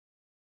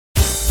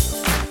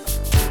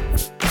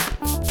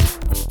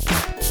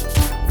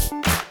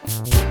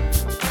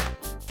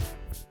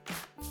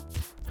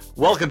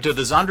Welcome to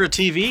the Zondra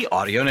TV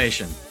Audio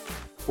Nation,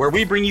 where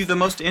we bring you the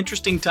most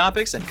interesting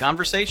topics and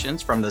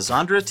conversations from the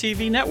Zondra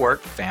TV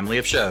network family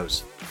of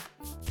shows.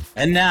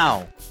 And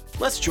now,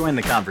 let's join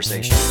the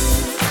conversation.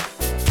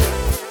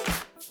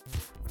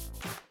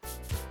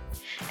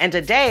 And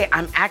today,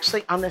 I'm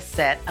actually on the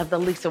set of the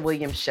Lisa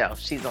Williams show.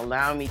 She's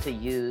allowing me to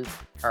use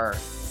her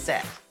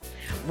set.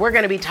 We're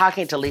going to be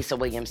talking to Lisa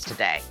Williams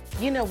today.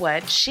 You know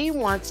what? She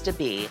wants to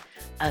be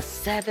a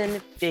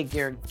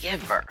seven-figure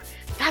giver.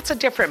 That's a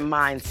different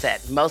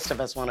mindset. Most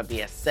of us want to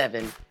be a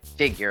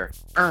seven-figure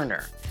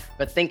earner.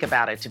 But think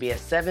about it. To be a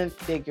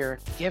seven-figure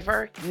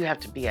giver, you have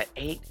to be an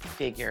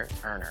eight-figure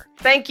earner.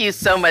 Thank you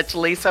so much,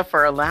 Lisa,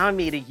 for allowing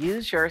me to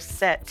use your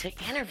set to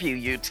interview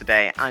you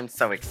today. I'm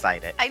so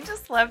excited. I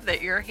just love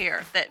that you're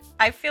here. That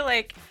I feel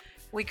like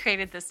we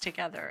created this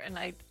together, and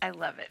I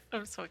love it.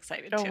 I'm so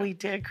excited, too. Oh, we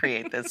did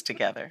create this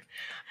together.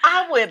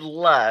 I would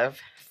love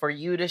for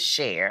you to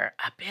share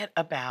a bit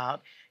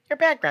about your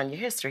background, your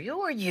history.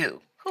 Who are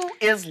you? Who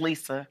is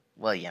Lisa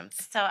Williams?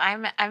 So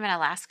I'm an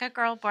Alaska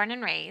girl, born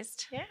and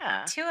raised.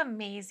 Yeah. Two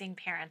amazing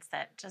parents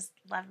that just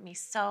loved me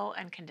so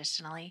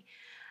unconditionally.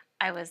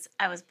 I was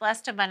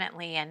blessed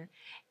abundantly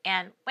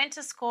and went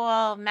to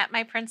school, met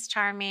my Prince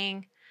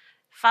Charming,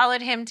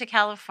 followed him to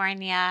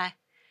California,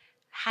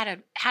 had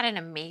an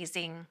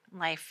amazing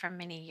life for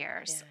many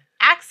years.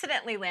 Yeah.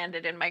 Accidentally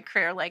landed in my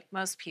career like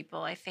most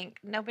people. I think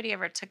nobody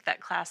ever took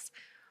that class.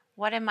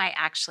 What am I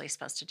actually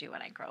supposed to do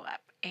when I grow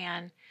up?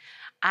 And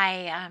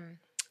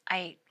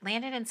I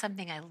landed in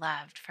something I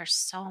loved for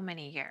so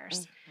many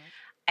years. Mm-hmm.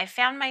 I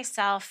found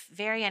myself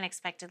very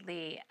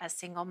unexpectedly a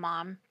single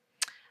mom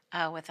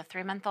with a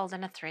 3-month-old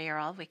and a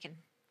 3-year-old.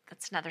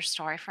 That's another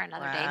story for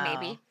another day,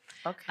 maybe.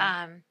 Okay.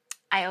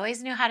 I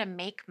always knew how to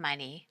make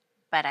money,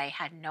 but I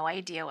had no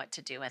idea what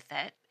to do with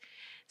it.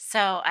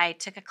 So I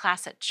took a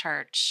class at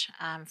church,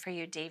 for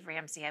you Dave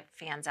Ramsey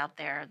fans out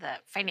there, the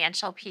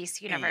Financial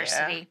Peace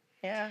University.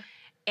 Yeah.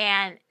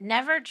 And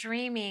never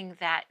dreaming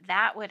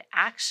that would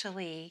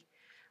actually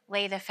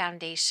lay the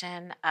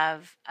foundation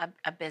of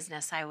a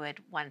business I would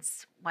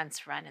once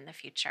run in the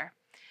future.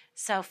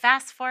 So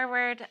fast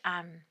forward,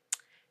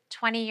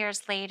 20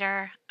 years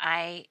later,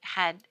 I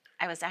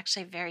was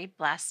actually very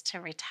blessed to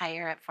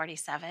retire at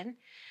 47.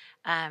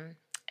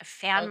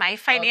 Found my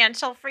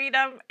financial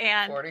freedom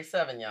and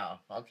 47, y'all.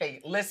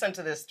 Okay, listen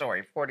to this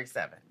story.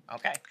 47.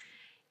 Okay.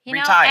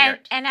 Retired.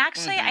 And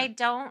actually,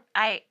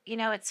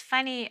 mm-hmm. It's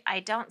funny. I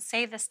don't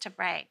say this to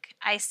brag.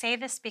 I say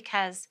this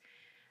because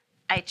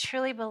I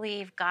truly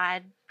believe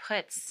God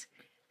puts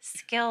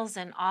skills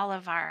in all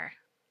of our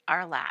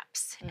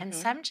laps. Mm-hmm. And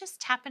some just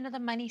tap into the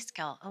money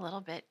skill a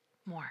little bit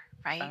more,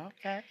 right?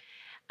 Okay.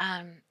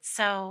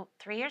 So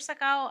 3 years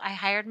ago, I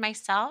hired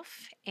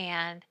myself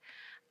and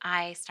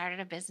I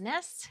started a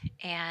business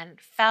and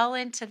fell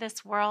into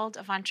this world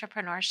of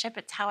entrepreneurship.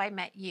 It's how I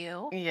met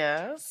you.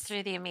 Yes.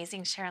 Through the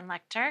amazing Sharon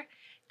Lecter.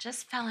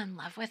 Just fell in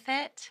love with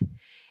it.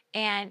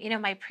 And,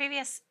 my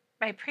previous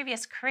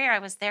career, I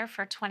was there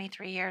for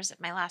 23 years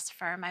at my last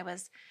firm. I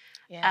was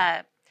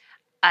a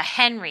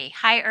Henry,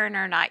 high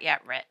earner, not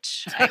yet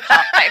rich.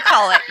 I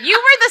call it. You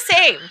were the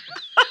same,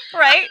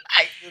 right?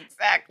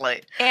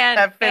 Exactly. And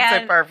that fits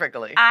it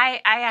perfectly.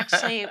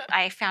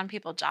 I found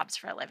people jobs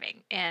for a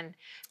living in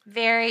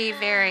very,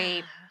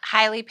 very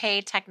highly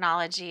paid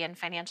technology and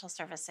financial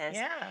services.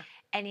 Yeah.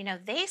 And,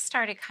 they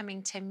started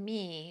coming to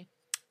me.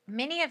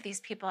 Many of these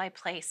people I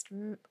placed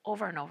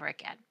over and over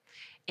again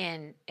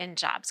in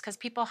jobs because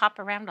people hop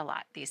around a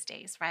lot these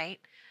days, right?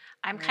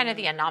 I'm kind of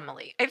the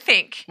anomaly, I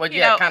think. Well,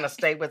 kind of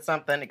stay with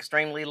something,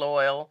 extremely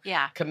loyal,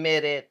 yeah,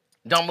 committed,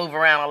 don't move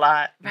around a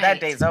lot. Right. That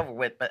day's over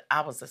with, but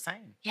I was the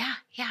same. Yeah,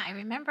 I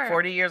remember.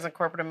 40 years in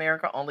corporate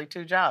America, only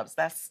 2 jobs.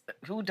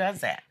 Who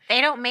does that?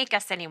 They don't make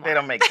us anymore. They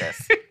don't make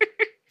this.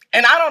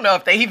 And I don't know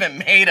if they even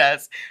made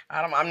us.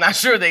 I'm not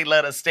sure they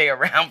let us stay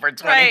around for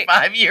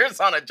 25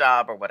 years on a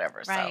job or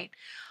whatever. Right. So,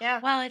 yeah.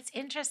 Well, it's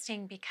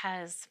interesting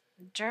because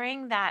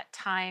during that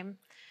time,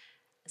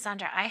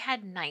 Zondra, I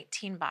had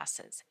 19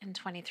 bosses in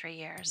 23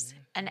 years. Mm-hmm.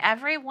 And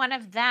every one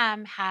of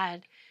them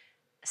had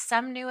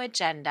some new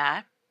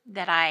agenda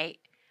that I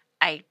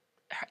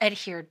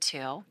adhered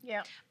to.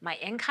 Yeah. My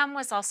income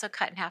was also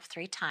cut in half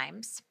 3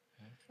 times.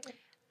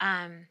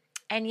 Mm-hmm.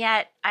 And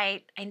yet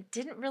I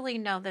didn't really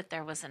know that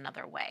there was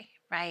another way,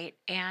 right?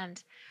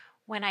 And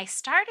when I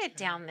started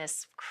down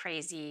this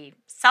crazy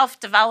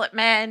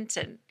self-development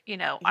and,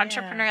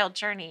 entrepreneurial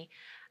journey,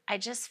 I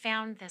just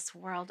found this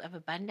world of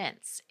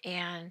abundance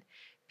and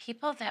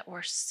people that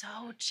were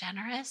so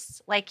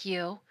generous like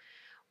you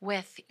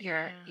with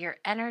your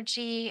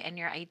energy and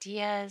your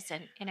ideas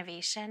and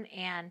innovation.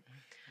 And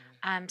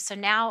so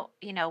now,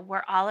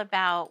 we're all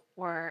about,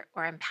 we're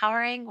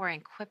empowering, we're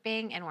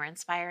equipping, and we're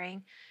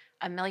inspiring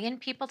 1 million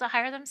people to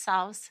hire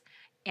themselves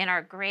in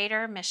our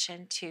greater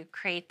mission to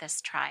create this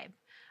tribe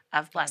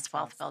of blessed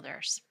wealth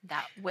builders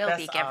that will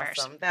be givers.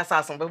 Awesome. That's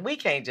awesome. But we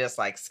can't just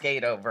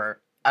skate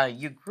over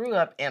you grew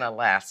up in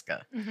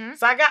Alaska. Mm-hmm.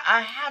 So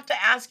I have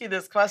to ask you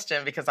this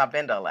question because I've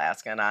been to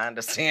Alaska and I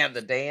understand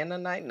the day and the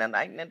night and the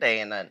night and the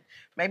day and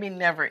maybe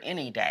never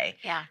any day.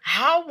 Yeah.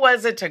 How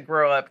was it to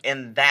grow up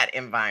in that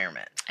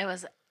environment? It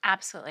was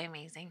absolutely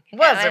amazing.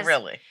 Was it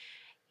really?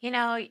 You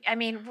know, I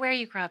mean, where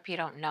you grow up, you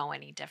don't know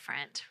any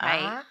different,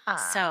 right?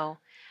 So,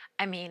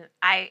 I mean,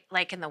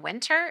 like in the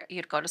winter,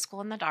 you'd go to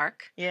school in the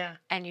dark. Yeah.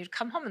 And you'd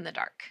come home in the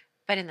dark.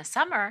 But in the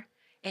summer,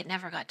 it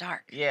never got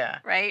dark. Yeah.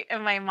 Right?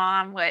 And my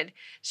mom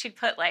she'd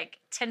put like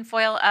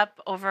tinfoil up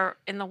over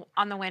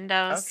on the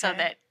windows so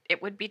that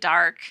it would be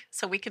dark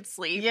so we could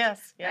sleep.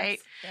 Yes. Right?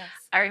 Yes.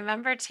 I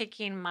remember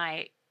taking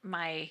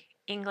my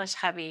English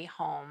hubby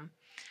home.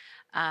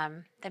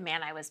 The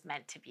man I was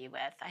meant to be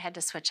with. I had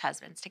to switch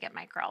husbands to get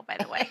my girl, by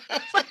the way.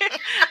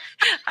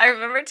 I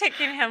remember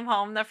taking him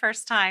home the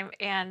first time,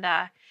 and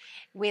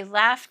we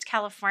left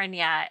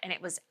California, and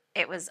it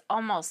was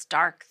almost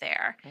dark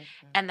there.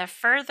 Mm-hmm. And the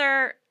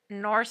further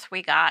north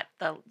we got,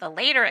 the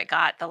later it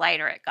got, the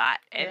lighter it got.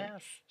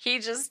 And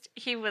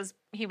he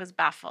was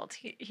baffled.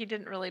 He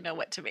didn't really know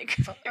what to make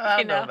of it.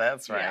 I know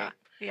that's right.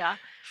 Yeah.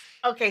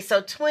 Okay,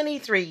 so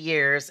 23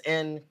 years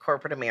in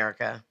corporate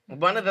America.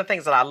 One of the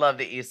things that I love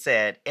that you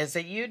said is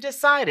that you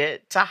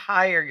decided to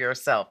hire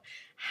yourself.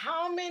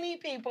 How many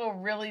people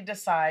really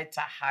decide to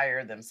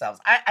hire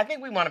themselves? I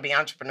think we want to be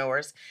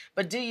entrepreneurs,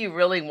 but do you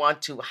really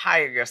want to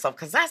hire yourself?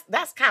 Because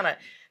that's kind of,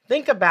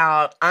 think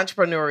about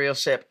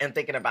entrepreneurship and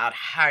thinking about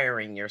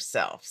hiring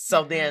yourself.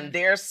 So then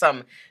there's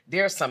some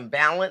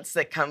balance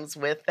that comes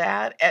with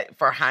that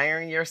for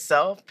hiring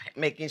yourself,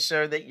 making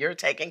sure that you're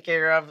taken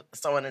care of,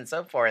 so on and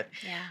so forth.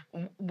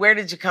 Yeah. Where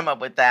did you come up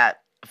with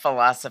that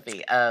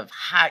philosophy of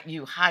how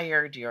you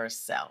hired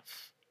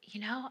yourself?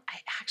 You know,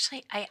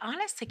 I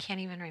honestly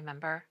can't even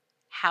remember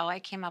how I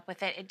came up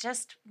with it. It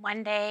just,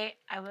 one day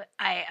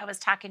I was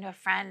talking to a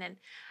friend and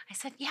I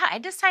said, yeah, I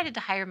decided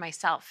to hire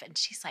myself. And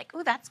she's like,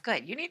 oh, that's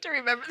good. You need to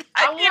remember that.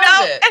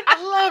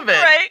 I love it.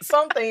 Right?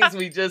 Some things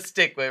we just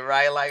stick with,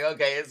 right? Like,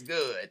 okay, it's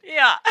good.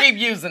 Yeah. Keep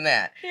using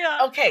that.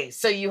 Yeah. Okay,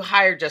 so you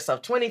hired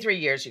yourself. 23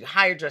 years, you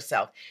hired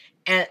yourself.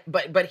 And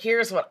but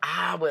here's what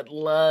I would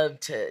love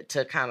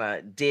to kind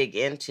of dig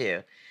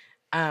into.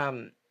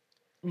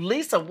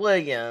 Lisa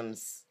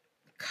Williams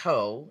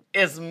Co.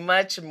 is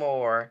much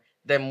more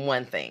than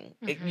one thing.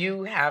 Mm-hmm.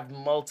 You have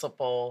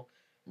multiple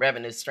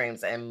revenue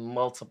streams and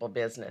multiple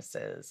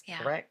businesses,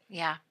 correct?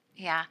 Yeah.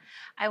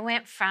 I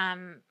went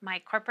from my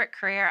corporate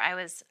career, I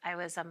was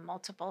a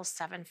multiple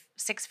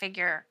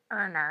six-figure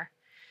earner.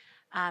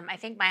 I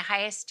think my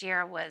highest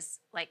year was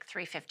like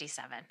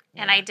 357.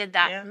 Yeah. And I did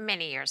that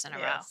many years in a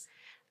row.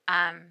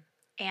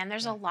 And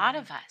there's a lot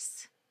of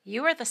us.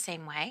 You are the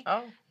same way.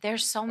 Oh,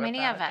 there's so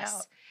many of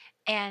us.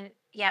 And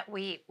yet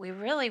we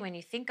really, when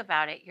you think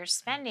about it, you're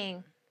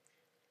spending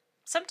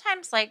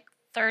sometimes like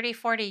 30,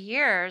 40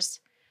 years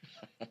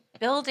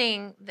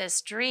building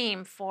this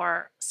dream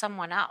for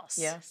someone else.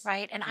 Yes.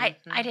 Right? And I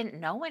didn't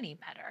know any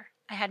better.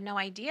 I had no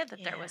idea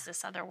that there was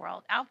this other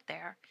world out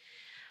there.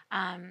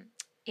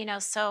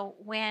 So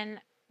when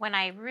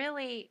I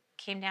really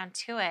came down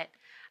to it,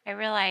 I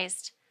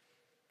realized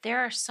there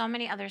are so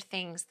many other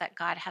things that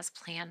God has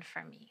planned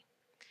for me,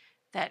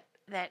 that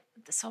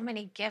so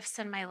many gifts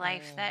in my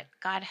life that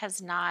God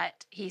has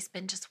not, he's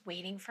been just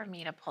waiting for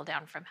me to pull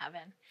down from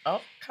heaven.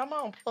 Oh, come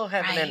on, pull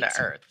heaven into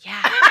earth.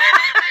 Yeah.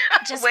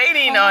 Just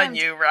waiting on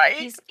you,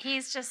 right?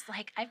 He's just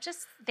like,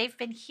 they've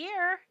been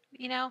here,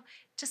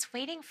 just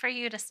waiting for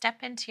you to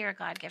step into your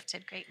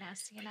God-gifted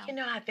greatness,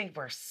 I think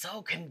we're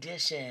so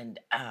conditioned.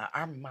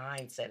 Our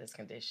mindset is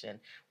conditioned.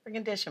 We're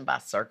conditioned by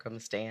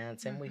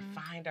circumstance, and we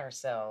find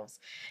ourselves,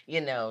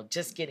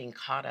 just getting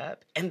caught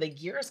up. And the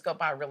years go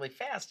by really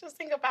fast. Just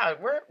think about it.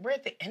 We're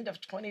at the end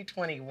of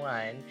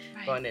 2021,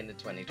 going into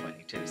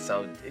 2022.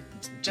 So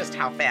just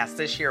how fast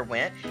this year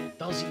went.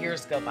 Those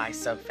years go by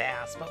so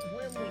fast. But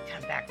when we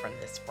come back from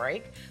this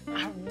break,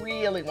 I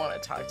really want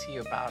to talk to you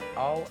about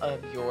all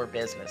of your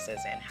businesses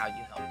and how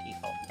you help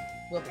people.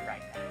 We'll be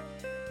right back.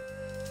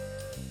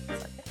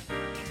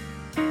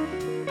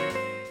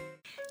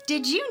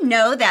 Did you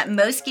know that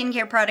most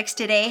skincare products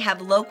today have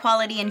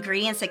low-quality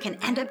ingredients that can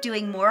end up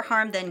doing more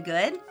harm than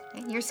good?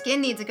 Your skin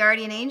needs a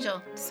guardian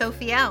angel,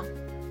 Sophiel.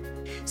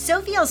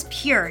 Sophiel's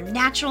pure,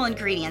 natural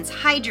ingredients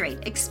hydrate,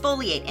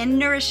 exfoliate, and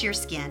nourish your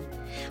skin.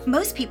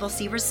 Most people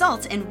see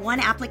results in one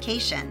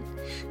application.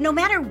 No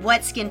matter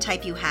what skin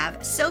type you have,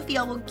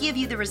 Sophiel will give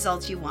you the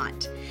results you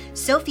want.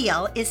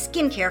 Sophiel is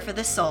skincare for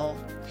the soul.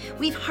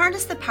 We've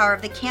harnessed the power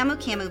of the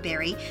camu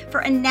berry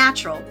for a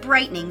natural,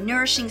 brightening,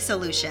 nourishing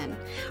solution.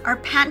 Our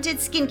patented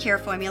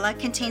skincare formula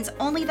contains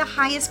only the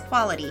highest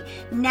quality,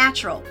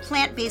 natural,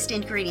 plant-based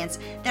ingredients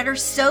that are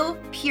so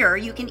pure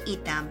you can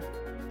eat them.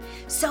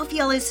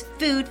 Sophiel is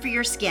food for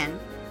your skin,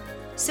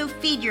 so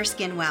feed your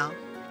skin well.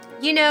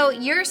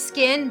 Your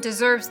skin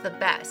deserves the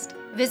best.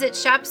 Visit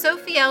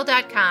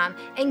shopsophiel.com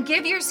and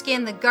give your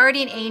skin the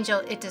guardian angel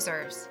it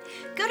deserves.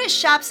 Go to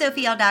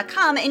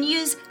shopsophiel.com and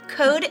use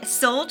code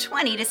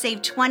SOUL20 to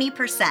save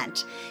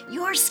 20%.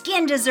 Your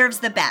skin deserves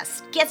the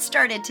best. Get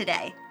started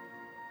today.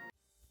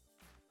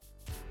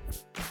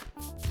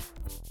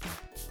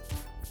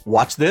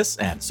 Watch this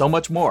and so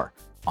much more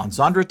on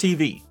Zandra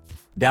TV.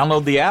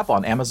 Download the app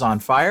on Amazon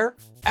Fire,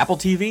 Apple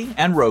TV,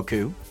 and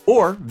Roku,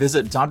 or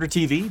visit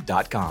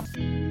ZandraTV.com.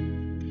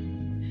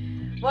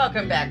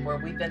 Welcome back, where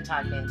we've been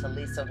talking to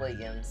Lisa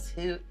Williams,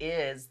 who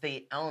is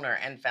the owner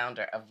and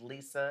founder of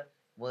Lisa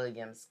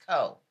Williams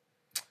Co.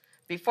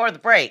 Before the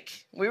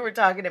break, we were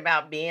talking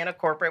about being a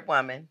corporate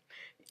woman,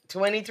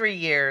 23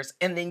 years,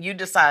 and then you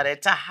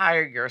decided to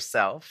hire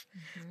yourself.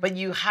 But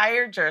you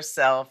hired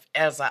yourself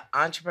as an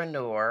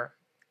entrepreneur,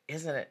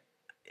 isn't it?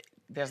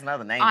 There's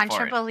another name for it.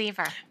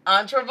 Entrebeliever.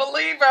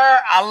 Entrebeliever.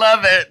 I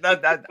love it.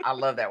 I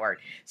love that word.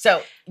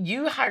 So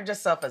you hired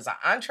yourself as an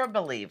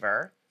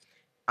entrepreneur,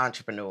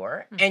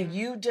 and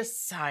you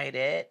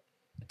decided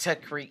to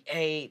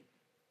create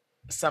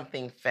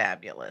something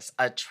fabulous,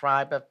 a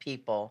tribe of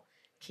people.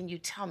 Can you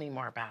tell me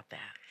more about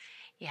that?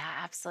 Yeah,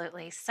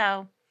 absolutely.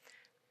 So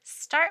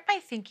start by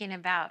thinking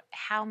about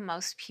how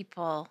most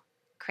people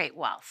create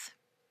wealth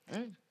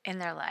in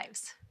their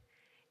lives.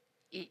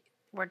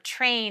 We're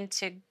trained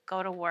to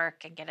go to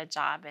work and get a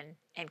job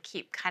and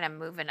keep kind of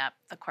moving up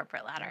the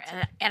corporate ladder.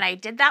 And I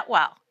did that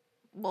well.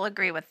 We'll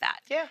agree with that.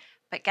 Yeah.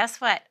 But guess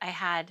what? I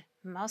had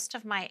most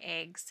of my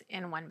eggs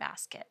in one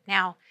basket.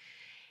 Now,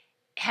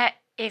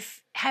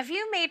 have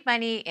you made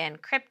money in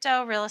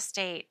crypto, real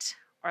estate,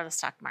 or the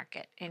stock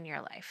market in your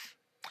life?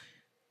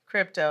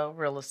 Crypto,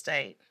 real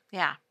estate,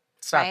 Yeah.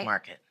 stock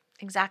market.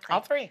 Exactly.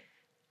 All three.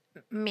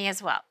 Me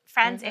as well.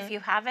 Friends, if you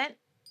haven't,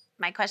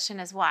 my question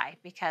is why?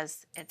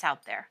 Because it's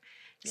out there.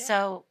 Yeah.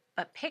 So,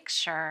 but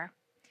picture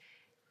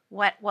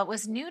what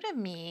was new to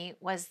me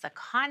was the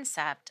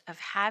concept of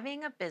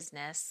having a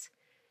business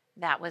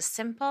that was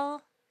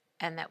simple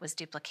and that was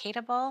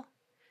duplicatable,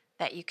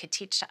 that you could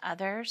teach to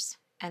others,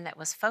 and that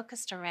was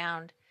focused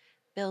around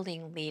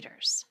building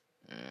leaders.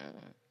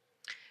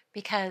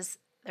 Because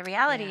the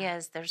reality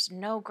is there's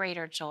no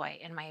greater joy,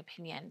 in my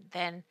opinion,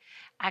 than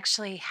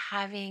actually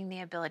having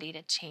the ability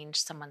to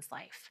change someone's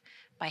life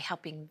by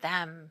helping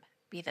them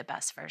be the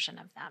best version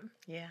of them.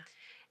 Yeah.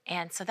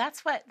 And so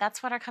that's what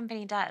our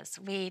company does.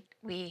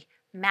 We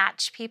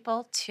match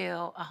people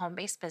to a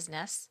home-based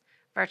business,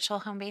 virtual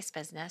home-based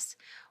business.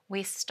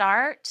 We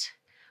start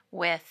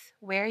with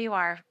where you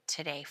are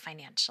today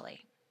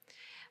financially.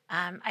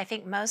 I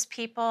think most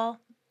people,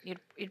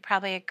 you'd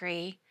probably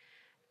agree,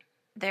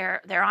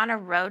 they're on a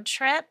road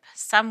trip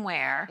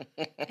somewhere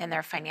in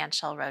their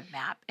financial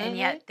roadmap, and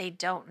yet they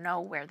don't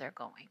know where they're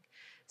going.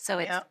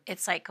 So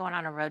it's like going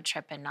on a road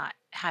trip and not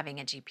having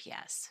a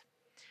GPS.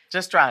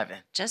 Just driving.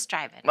 Just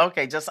driving.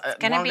 Okay, just it's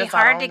going to be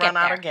hard to get run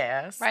out there. Of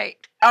gas. Right.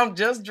 I'm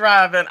just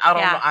driving. I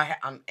don't know.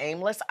 I'm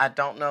aimless. I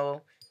don't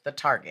know the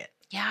target.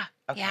 Yeah.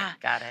 Okay, yeah.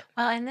 Got it.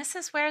 Well, and this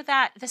is where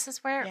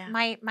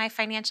my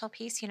Financial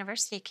Peace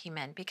University came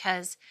in,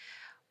 because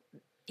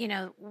you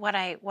know what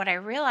I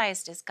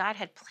realized is God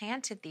had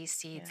planted these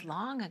seeds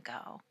long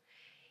ago.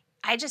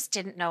 I just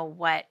didn't know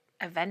what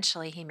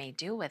eventually he may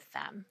do with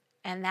them.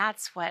 And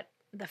that's what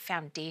the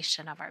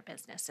foundation of our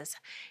business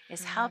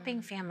is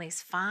helping families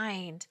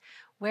find,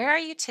 where are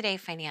you today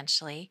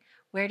financially?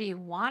 Where do you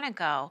want to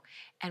go?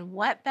 And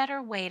what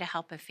better way to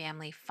help a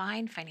family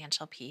find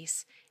financial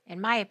peace,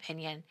 in my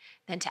opinion,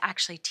 than to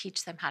actually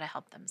teach them how to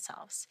help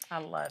themselves. I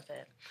love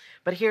it.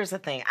 But here's the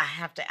thing. I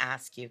have to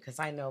ask you, because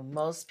I know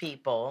most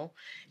people,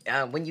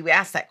 when you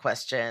ask that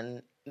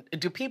question,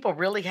 do people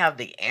really have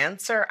the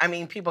answer? I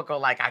mean, people go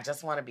like, I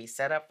just want to be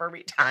set up for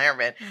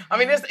retirement. I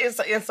mean,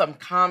 it's some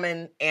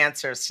common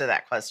answers to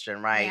that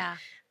question, right?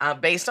 Yeah.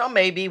 Based on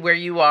maybe where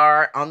you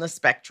are on the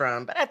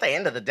spectrum. But at the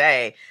end of the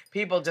day,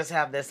 people just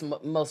have this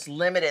most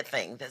limited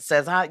thing that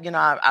says, I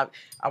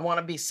want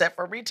to be set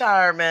for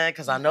retirement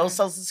because I know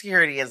Social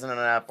Security isn't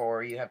enough.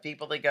 Or you have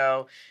people that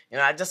go,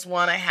 I just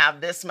want to have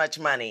this much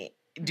money.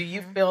 Do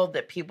you feel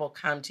that people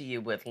come to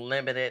you with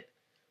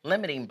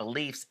limiting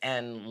beliefs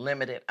and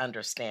limited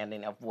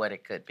understanding of what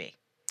it could be?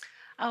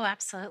 Oh,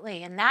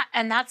 absolutely. And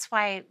that's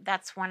why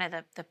that's one of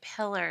the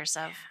pillars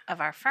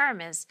of our firm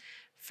is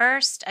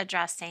first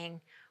addressing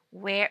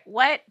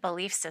what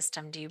belief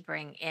system do you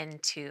bring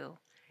into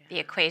the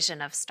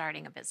equation of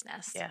starting a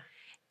business? Yeah.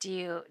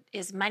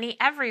 Is money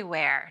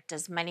everywhere?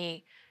 Does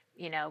money,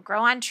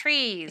 grow on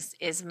trees?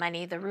 Is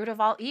money the root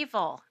of all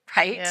evil?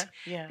 Right?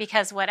 Yeah.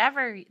 Because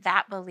whatever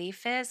that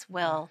belief is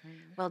will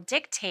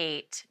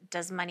dictate,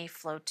 does money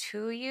flow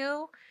to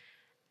you?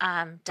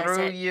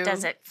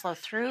 Does it flow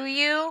through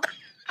you?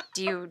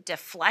 Do you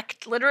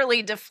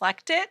literally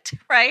deflect it?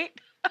 Right?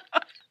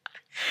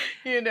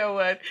 You know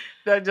what?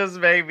 That just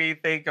made me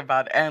think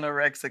about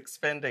anorexic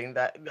spending.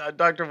 That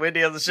Dr.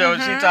 Wendy on the show,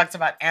 she talks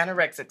about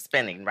anorexic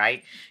spending,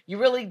 right? You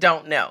really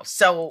don't know.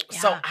 So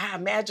I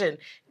imagine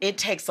it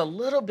takes a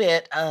little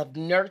bit of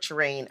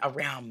nurturing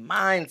around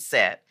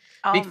mindset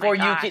before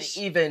you can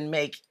even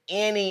make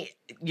any,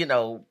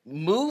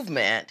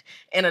 movement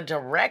in a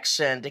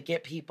direction to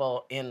get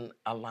people in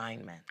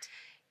alignment.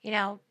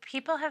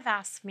 People have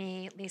asked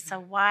me, Lisa,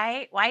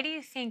 why do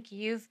you think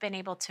you've been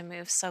able to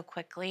move so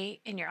quickly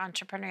in your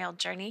entrepreneurial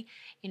journey?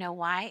 You know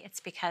why? It's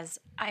because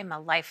I'm a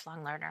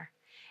lifelong learner.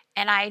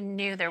 And I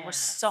knew there was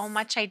so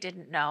much I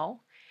didn't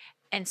know.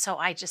 And so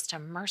I just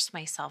immerse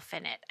myself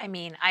in it. I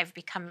mean, I've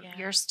become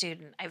your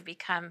student. I've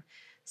become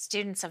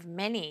students of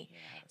many.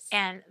 Yes.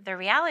 And the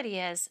reality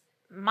is,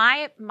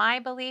 my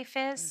belief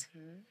is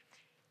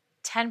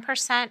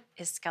 10%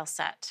 is skill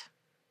set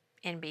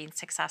in being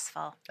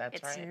successful. That's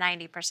it's right.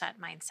 90%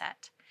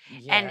 mindset.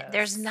 Yes. And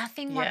there's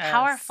nothing more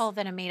powerful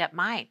than a made-up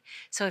mind.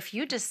 So if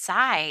you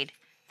decide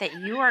that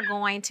you are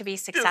going to be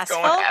successful,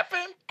 it's gonna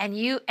happen.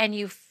 and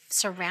you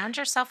surround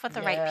yourself with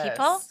the right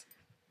people, Yes.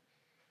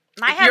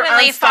 my You're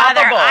Heavenly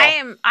Father,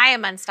 unstoppable. I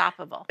am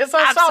unstoppable. It's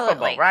unstoppable,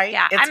 Absolutely. right?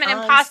 Yeah, It's I'm an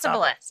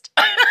unstoppable. impossibilist.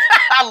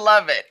 I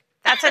love it.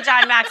 That's a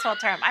John Maxwell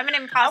term. I'm an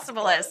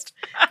impossibilist.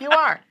 You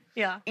are.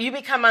 Yeah. You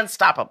become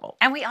unstoppable.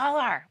 And we all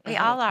are. We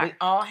all are. We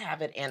all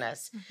have it in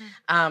us.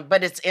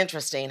 But it's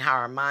interesting how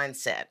our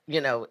mindset,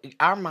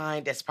 our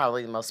mind is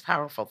probably the most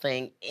powerful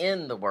thing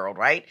in the world,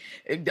 right?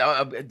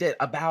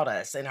 About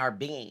us and our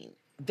being.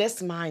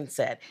 This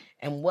mindset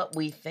and what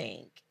we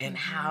think and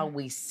how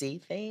we see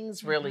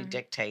things really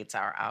dictates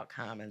our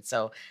outcome. And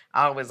so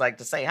I always like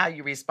to say how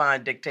you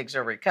respond dictates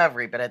your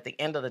recovery. But at the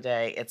end of the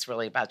day, it's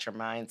really about your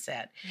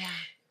mindset. Yeah.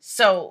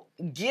 So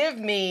give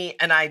me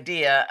an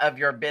idea of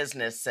your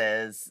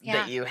businesses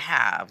that you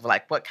have.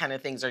 Like, what kind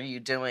of things are you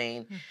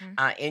doing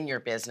in your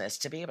business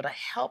to be able to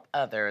help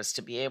others,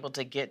 to be able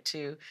to get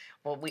to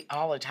what we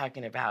all are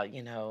talking about?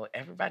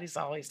 Everybody's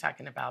always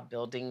talking about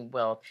building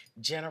wealth,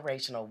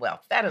 generational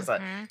wealth. That is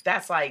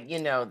that's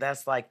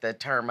like the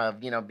term of,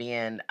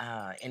 being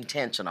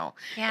intentional.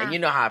 Yeah. And you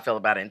know how I feel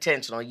about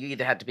intentional. You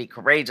either have to be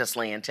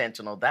courageously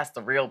intentional. That's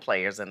the real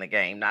players in the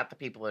game, not the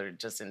people that are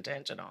just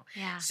intentional.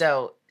 Yeah.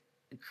 So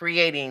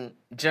creating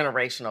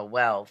generational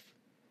wealth,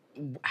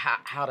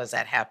 how does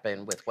that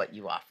happen with what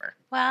you offer?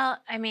 Well,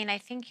 I mean, I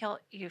think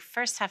you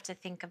first have to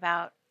think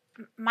about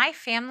my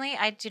family.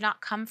 I do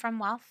not come from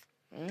wealth.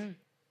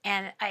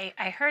 And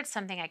I heard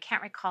something, I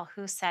can't recall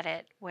who said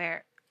it,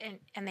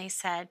 and they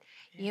said,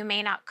 you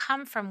may not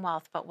come from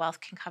wealth, but wealth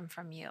can come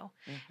from you.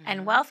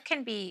 And wealth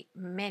can be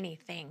many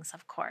things,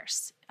 of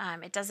course.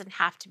 It doesn't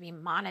have to be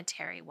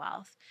monetary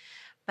wealth.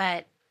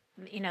 But,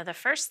 the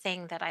first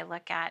thing that I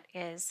look at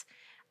is,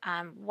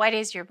 what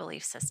is your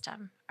belief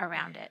system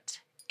around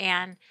it?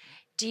 And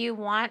do you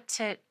want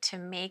to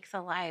make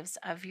the lives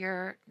of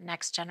your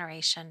next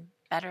generation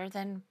better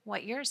than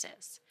what yours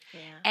is? Yeah.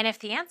 And if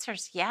the answer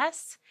is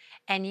yes,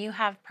 and you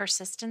have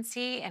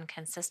persistency and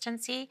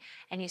consistency,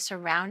 and you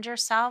surround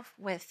yourself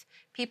with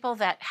people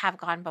that have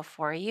gone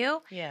before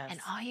you, and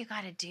all you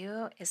got to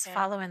do is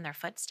follow in their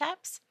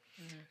footsteps,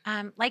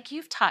 like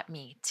you've taught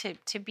me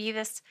to be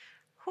this.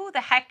 Who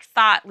the heck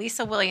thought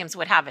Lisa Williams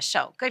would have a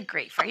show? Good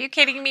grief. Are you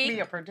kidding me?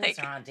 Be a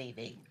producer on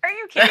TV. Are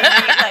you kidding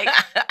me?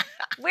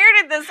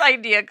 Where did this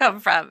idea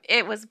come from?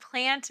 It was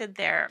planted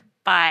there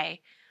by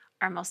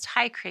our Most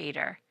High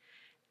Creator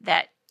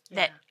that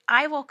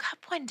I woke up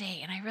one day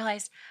and I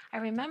realized, I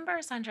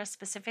remember, Sandra,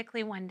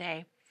 specifically one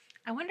day,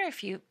 I wonder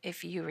if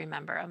you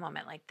remember a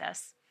moment like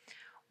this,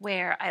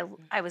 where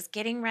I was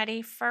getting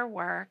ready for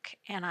work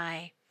and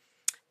I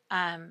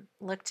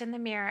looked in the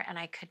mirror and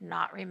I could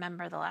not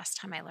remember the last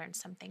time I learned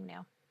something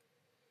new.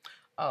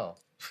 Oh,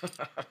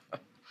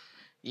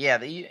 yeah,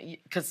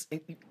 because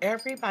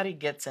everybody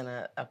gets in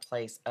a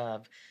place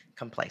of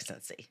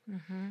complacency.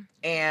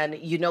 And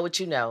you know what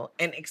you know.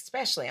 And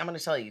especially, I'm going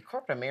to tell you,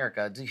 corporate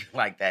America do you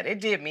like that. It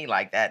did me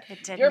like that.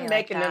 It did You're me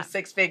making like them that.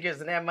 6 figures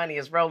and that money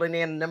is rolling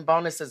in and them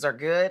bonuses are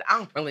good. I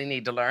don't really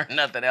need to learn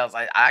nothing else.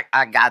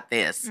 I got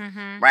this,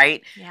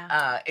 right?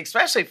 Yeah.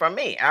 Especially from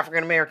me,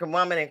 African-American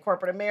woman in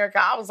corporate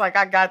America. I was like,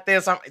 I got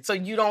this. So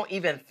you don't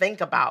even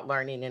think about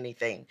learning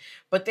anything.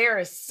 But there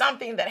is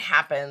something that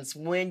happens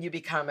when you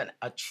become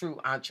a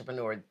true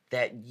entrepreneur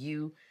that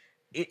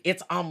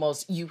it's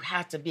almost, you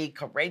have to be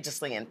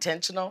courageously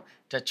intentional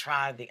to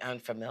try the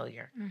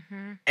unfamiliar.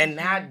 And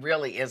that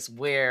really is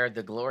where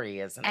the glory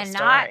is in the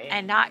story.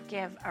 And not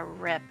give a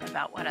rip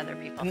about what other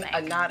people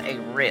think. Not a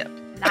rip.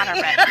 Not a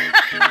rip.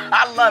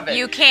 I love it.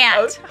 You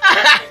can't.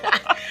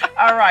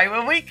 All right,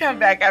 when we come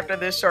back after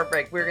this short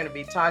break, we're going to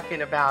be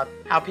talking about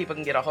how people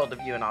can get a hold of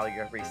you and all of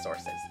your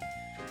resources.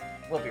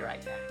 We'll be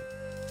right back.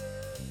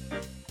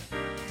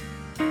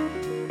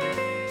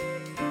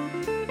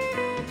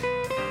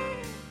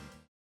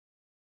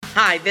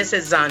 Hi, this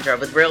is Zandra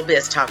with Real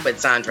Biz Talk with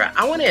Zandra.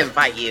 I want to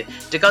invite you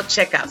to go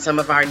check out some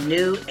of our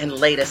new and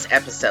latest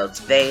episodes.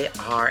 They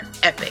are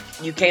epic.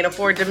 You can't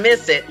afford to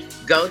miss it.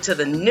 Go to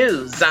the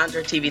new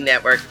Zandra TV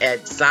network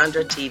at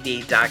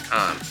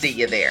ZandraTV.com. See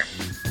you there.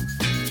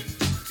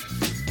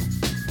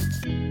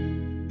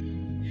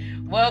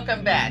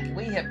 Welcome back.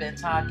 We have been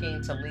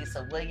talking to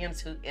Lisa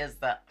Williams, who is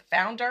the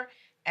founder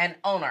and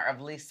owner of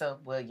Lisa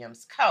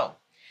Williams Co.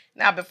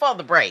 Now, before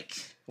the break,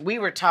 we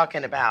were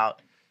talking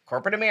about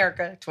corporate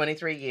America,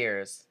 23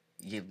 years.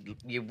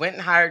 You went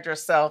and hired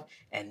yourself,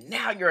 and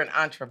now you're an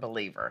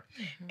entrepreneur,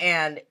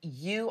 and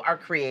you are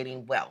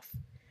creating wealth.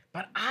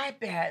 But I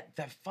bet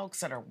the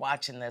folks that are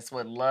watching this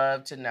would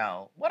love to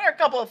know, what are a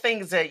couple of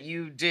things that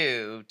you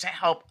do to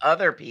help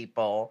other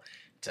people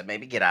to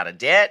maybe get out of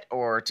debt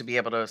or to be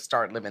able to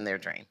start living their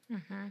dream?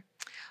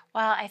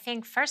 Well, I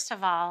think first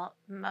of all,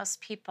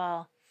 most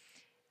people,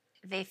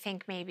 they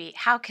think maybe,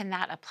 how can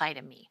that apply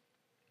to me?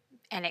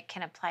 And it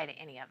can apply to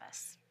any of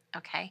us.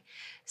 Okay.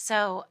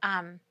 So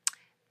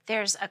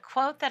there's a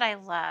quote that I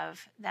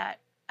love that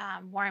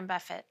Warren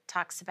Buffett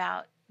talks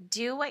about: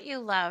 do what you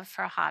love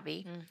for a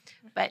hobby,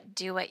 but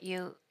do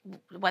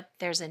what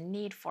there's a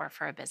need for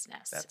a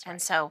business. That's And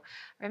right. so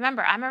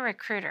remember, I'm a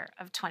recruiter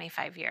of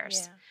 25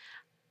 years.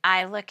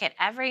 I look at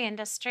every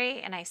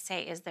industry and I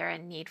say, is there a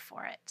need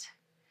for it?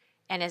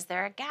 And is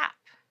there a gap?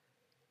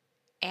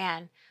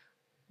 And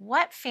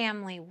what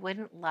family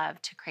wouldn't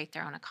love to create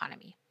their own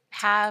economy?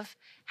 Have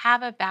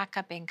a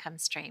backup income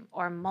stream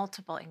or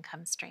multiple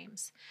income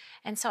streams.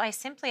 And so I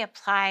simply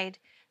applied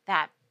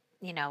that,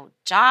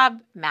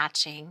 job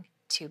matching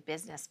to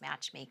business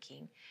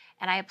matchmaking,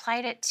 and I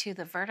applied it to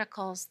the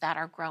verticals that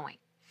are growing.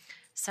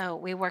 So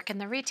we work in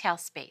the retail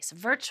space,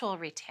 virtual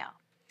retail.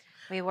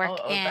 We work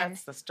in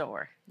that's the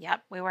store.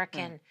 Yep, we work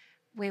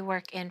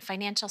in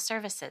financial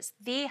services,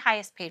 the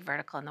highest paid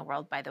vertical in the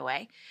world, by the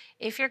way.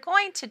 If you're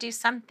going to do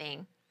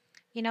something,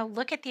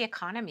 look at the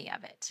economy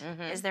of it.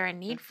 Is there a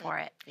need for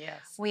it?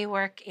 Yes. We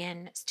work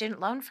in student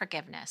loan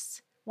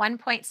forgiveness,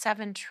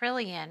 1.7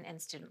 trillion in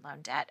student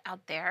loan debt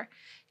out there.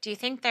 Do you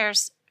think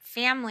there's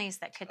families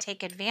that could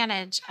take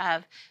advantage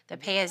of the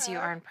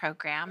pay-as-you-earn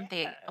program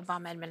the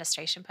Obama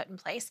administration put in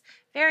place?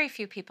 Very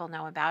few people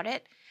know about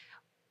it.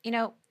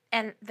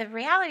 And the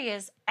reality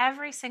is,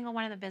 every single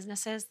one of the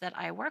businesses that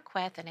I work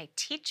with and I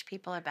teach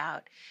people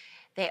about,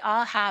 they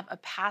all have a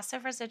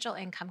passive residual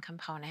income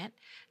component,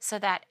 so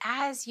that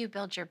as you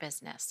build your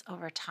business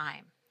over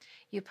time,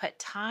 you put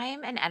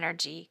time and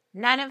energy.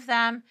 None of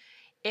them,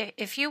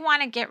 if you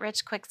want to get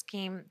rich quick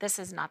scheme, this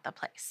is not the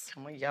place.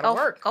 Come on, you gotta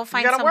work. Go You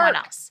find gotta someone work.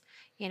 else.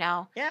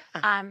 Yeah.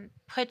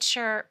 Put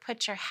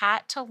your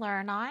hat to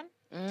learn on.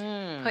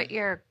 Put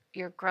your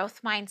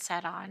growth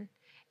mindset on.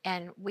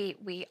 And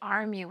we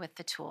arm you with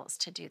the tools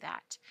to do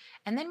that.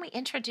 And then we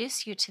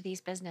introduce you to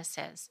these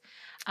businesses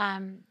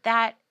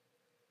that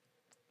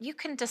you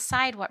can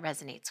decide what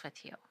resonates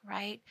with you,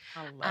 right?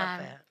 I love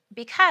that.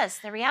 Because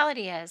the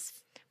reality is,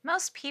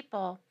 most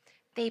people,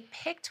 they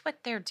picked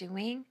what they're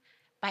doing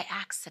by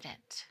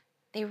accident.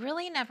 They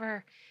really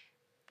never,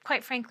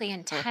 quite frankly,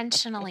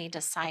 intentionally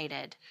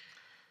decided,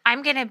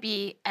 I'm going to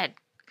be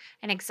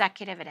an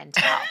executive at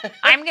Intel.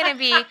 I'm going to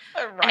be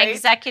an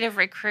executive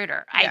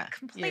recruiter. Yeah. I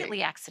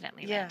completely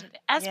accidentally Yeah. landed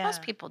it, as Yeah.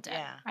 most people did,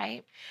 Yeah.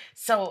 right?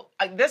 So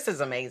this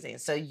is amazing.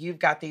 So you've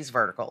got these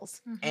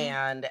verticals,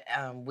 Mhm.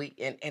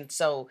 and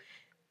so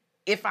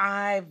if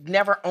I've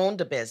never owned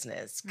a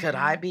business, could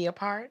I be a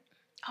part?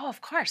 Oh,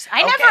 of course.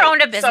 I never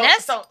owned a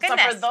business. So for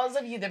Goodness. those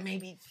of you that may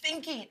be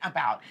thinking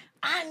about,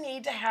 I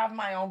need to have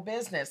my own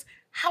business,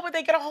 how would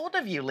they get a hold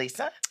of you,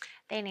 Lisa?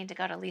 They need to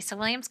go to Lisa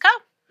Williams Co.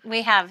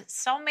 We have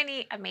so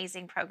many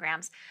amazing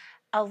programs.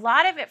 A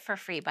lot of it for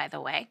free, by the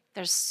way.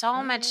 There's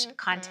so much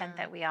content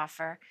that we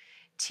offer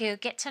to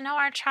get to know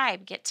our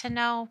tribe, get to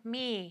know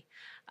me.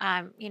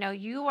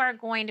 You are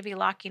going to be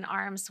locking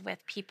arms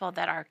with people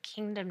that are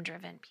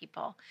kingdom-driven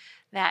people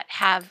that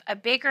have a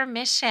bigger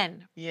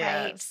mission,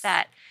 right? Yes.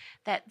 That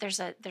there's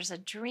a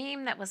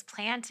dream that was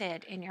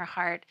planted in your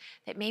heart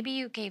that maybe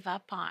you gave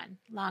up on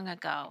long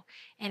ago,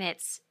 and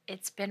it's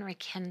been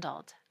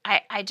rekindled.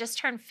 I just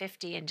turned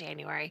 50 in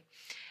January,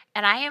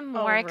 and I am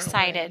more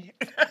excited.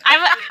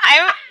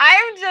 I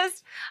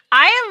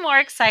am more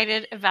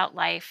excited about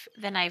life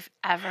than I've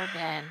ever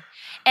been.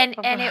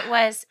 And it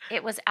was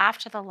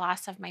after the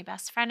loss of my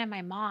best friend and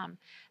my mom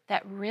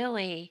that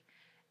really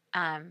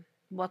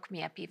woke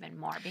me up even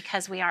more,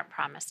 because we aren't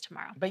promised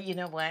tomorrow. But you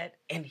know what?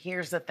 And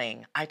here's the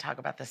thing. I talk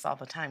about this all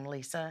the time,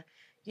 Lisa.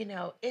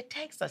 It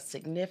takes a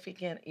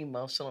significant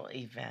emotional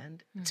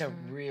event to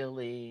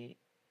really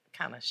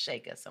kind of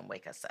shake us and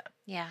wake us up.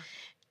 Yeah.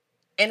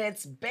 And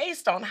it's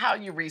based on how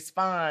you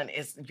respond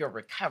is your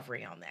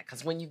recovery on that.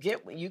 Because when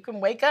you can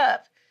wake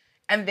up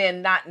and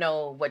then not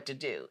know what to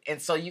do. And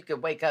so you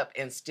could wake up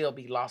and still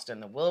be lost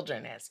in the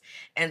wilderness.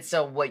 And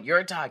so what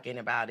you're talking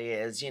about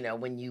is,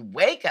 when you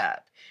wake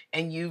up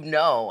and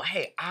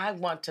hey, I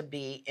want to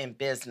be in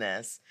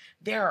business,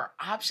 there are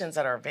options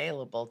that are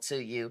available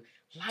to you,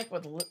 like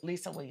with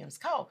Lisa Williams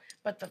Co.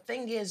 But the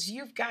thing is,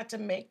 you've got to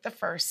make the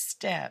first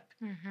step.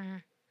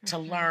 To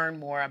learn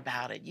more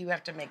about it. You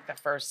have to make the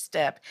first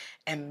step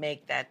and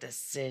make that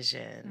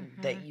decision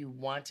that you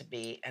want to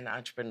be an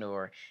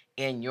entrepreneur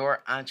in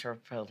your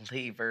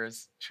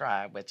Entrepreneurs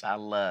tribe, which I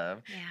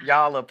love.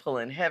 Yeah. Y'all are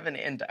pulling heaven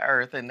into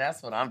earth, and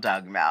that's what I'm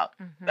talking about.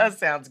 That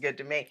sounds good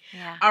to me.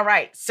 Yeah. All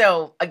right.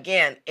 So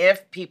again,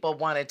 if people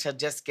wanted to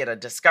just get a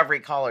discovery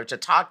call or to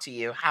talk to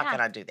you, how can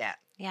I do that?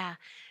 Yeah.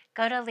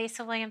 Go to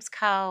Lisa Williams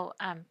Co.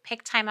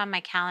 Pick time on my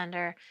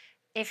calendar.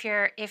 If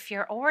you're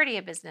already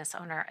a business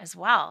owner as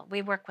well,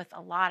 we work with a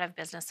lot of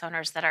business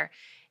owners that are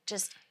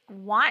just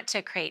want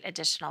to create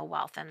additional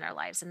wealth in their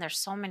lives, and there's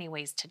so many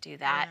ways to do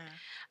that.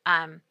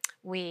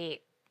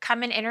 We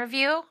come and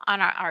interview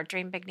on our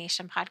Dream Big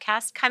Nation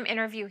podcast. Come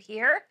interview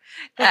here,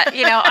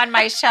 on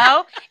my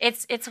show.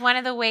 It's one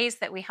of the ways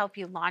that we help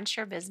you launch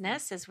your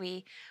business is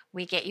we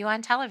get you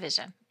on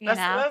television.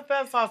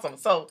 That's awesome.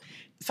 So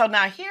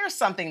now here's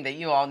something that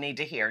you all need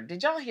to hear.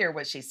 Did y'all hear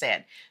what she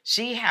said?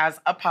 She has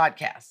a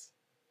podcast,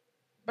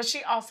 but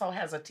she also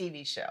has a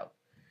TV show.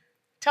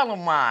 Tell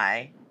them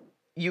why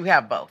you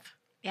have both.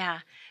 Yeah.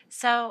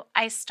 So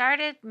I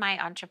started my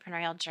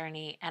entrepreneurial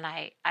journey and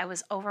I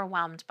was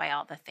overwhelmed by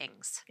all the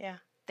things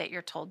that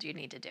you're told you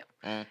need to do.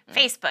 Mm-hmm.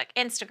 Facebook,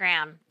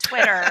 Instagram,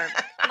 Twitter,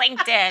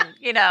 LinkedIn,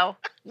 lives.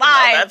 No,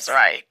 that's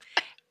right.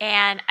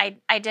 And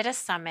I did a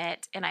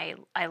summit and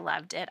I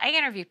loved it. I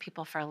interview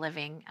people for a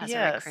living as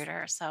a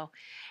recruiter.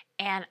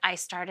 And I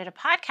started a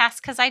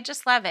podcast because I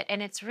just love it.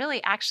 And it's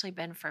really actually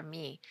been for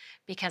me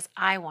because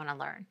I want to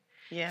learn.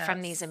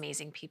 From these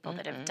amazing people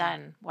that have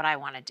done what I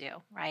want to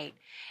do, right?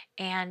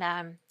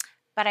 And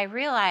but I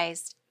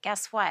realized,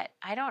 guess what?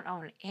 I don't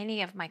own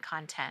any of my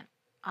content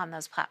on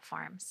those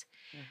platforms.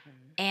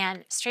 Mm-hmm.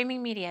 And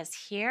streaming media is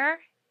here,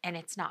 and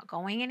it's not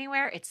going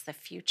anywhere. It's the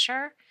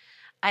future.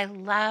 I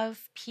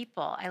love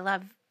people. I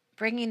love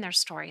bringing their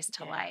stories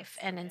to life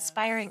and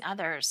inspiring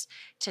others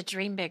to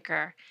dream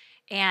bigger.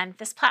 And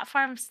this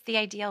platform's the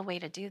ideal way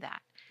to do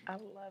that. I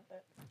love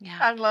it. Yeah.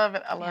 I love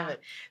it. I love it.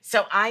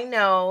 So I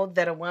know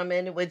that a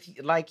woman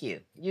like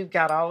you've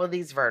got all of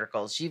these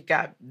verticals. You've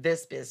got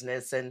this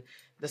business and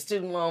the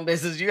student loan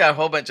business. You got a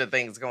whole bunch of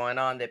things going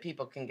on that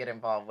people can get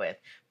involved with.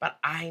 But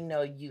I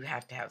know you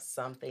have to have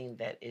something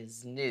that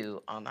is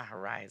new on the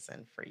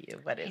horizon for you.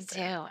 What is it?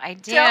 I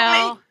do.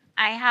 Tell me.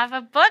 I have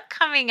a book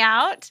coming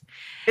out.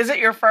 Is it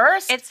your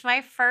first? It's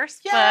my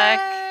first book.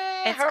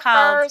 It's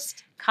called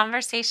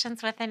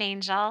Conversations with an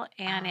Angel.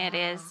 And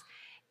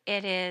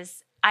it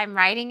is I'm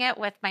writing it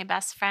with my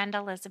best friend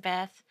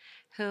Elizabeth,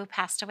 who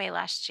passed away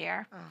last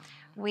year. Oh,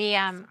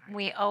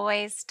 we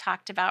always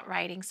talked about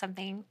writing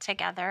something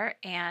together,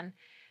 and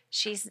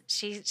she's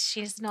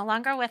no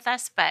longer with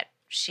us, but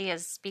she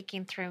is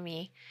speaking through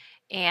me.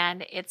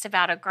 And it's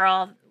about a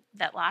girl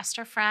that lost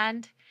her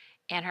friend,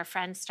 and her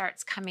friend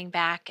starts coming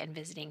back and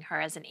visiting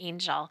her as an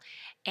angel,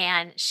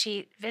 and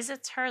she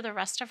visits her the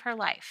rest of her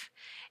life,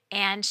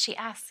 and she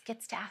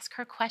gets to ask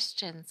her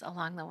questions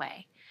along the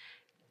way.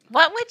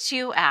 What would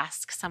you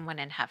ask someone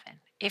in heaven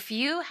if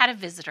you had a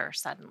visitor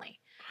suddenly?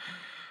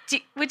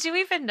 Would you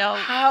even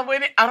know? I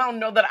don't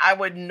know that I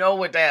would know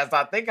what to ask.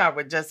 I think I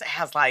would just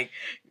ask,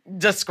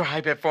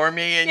 describe it for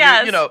me,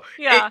 and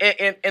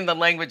in the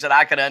language that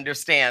I could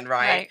understand,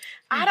 right?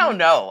 I don't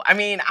know. I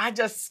mean, I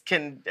just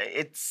can.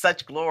 It's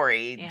such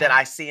glory that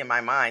I see in my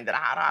mind that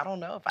I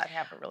don't know if I'd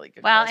have a really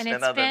good question.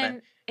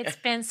 And it's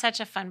been such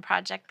a fun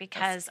project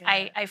because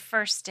I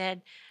first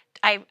did.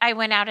 I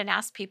went out and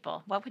asked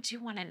people, what would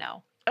you want to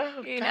know?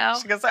 Oh,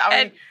 because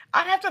I'd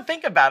have to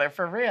think about it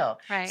for real.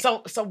 Right.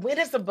 So when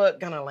is the book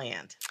gonna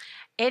land?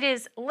 It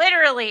is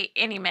literally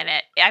any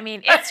minute. I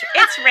mean, it's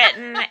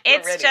written.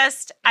 It's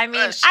just. I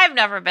mean, I've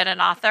never been an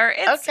author.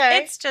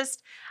 It's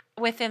just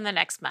within the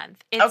next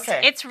month.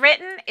 It's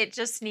written. It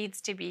just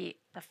needs to be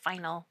the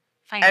final.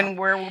 And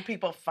where will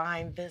people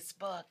find this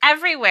book?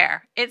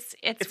 Everywhere.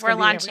 We're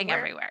launching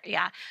everywhere.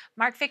 Yeah.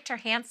 Mark Victor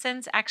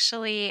Hansen's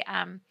actually.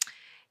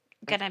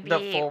 Going to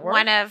be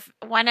one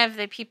of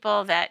the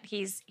people that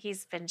he's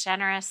been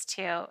generous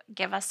to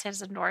give us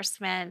his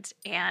endorsement,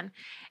 and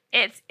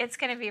it's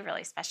going to be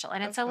really special,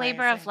 and it's a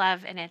labor of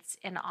love, and it's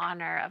in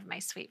honor of my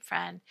sweet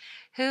friend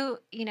who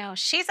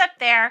she's up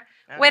there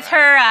with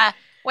her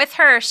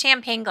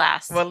champagne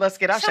glass. Well, let's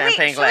get our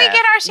champagne glass. Should we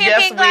get our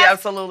champagne glass? Yes, we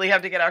absolutely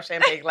have to get our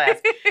champagne glass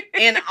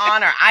in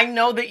honor. I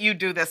know that you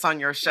do this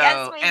on your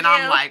show, and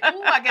I'm like,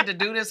 ooh, I get to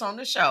do this on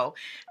the show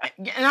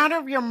in honor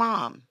of your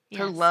mom.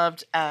 Who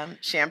loved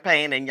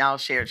champagne, and y'all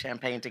shared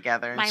champagne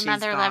together. My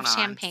mother loved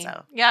champagne.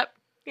 So. Yep.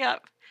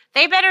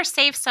 They better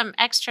save some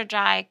extra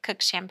dry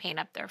cooked champagne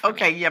up there for me.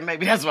 Okay, yeah,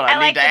 maybe that's what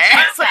I need to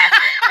ask.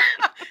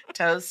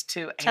 Toast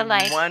to a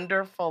life.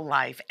 Wonderful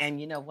life. And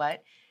you know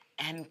what?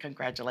 And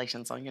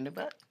congratulations on your new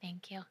book.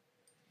 Thank you.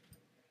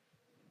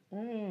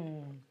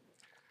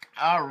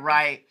 All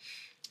right.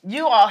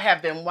 You all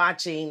have been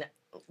watching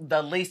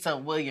the Lisa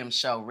Williams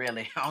Show,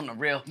 really, on the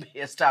Real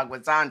Biz Talk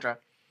with Zandra.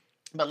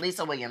 But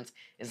Lisa Williams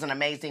is an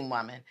amazing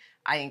woman.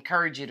 I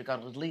encourage you to go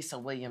to Lisa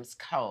Williams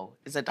Co.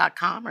 Is it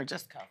 .com or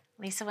just co?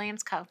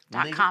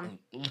 LisaWilliamsCo.com.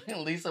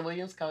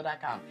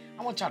 LisaWilliamsCo.com.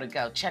 I want y'all to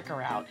go check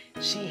her out.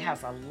 She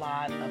has a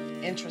lot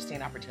of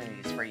interesting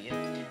opportunities for you.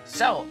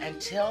 So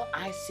until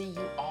I see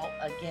you all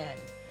again,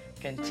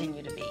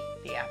 continue to be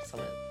the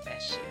absolute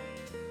best you.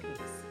 Peace.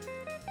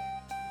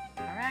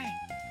 All right.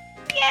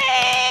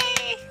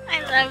 Yay! I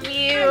love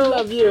you. I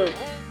love you.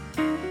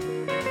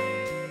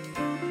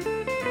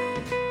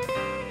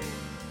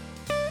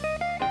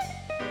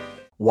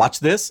 Watch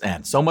this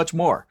and so much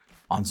more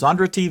on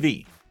Zandra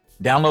TV.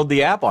 Download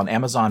the app on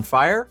Amazon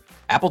Fire,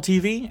 Apple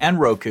TV, and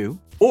Roku,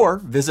 or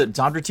visit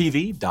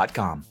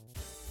ZandraTV.com.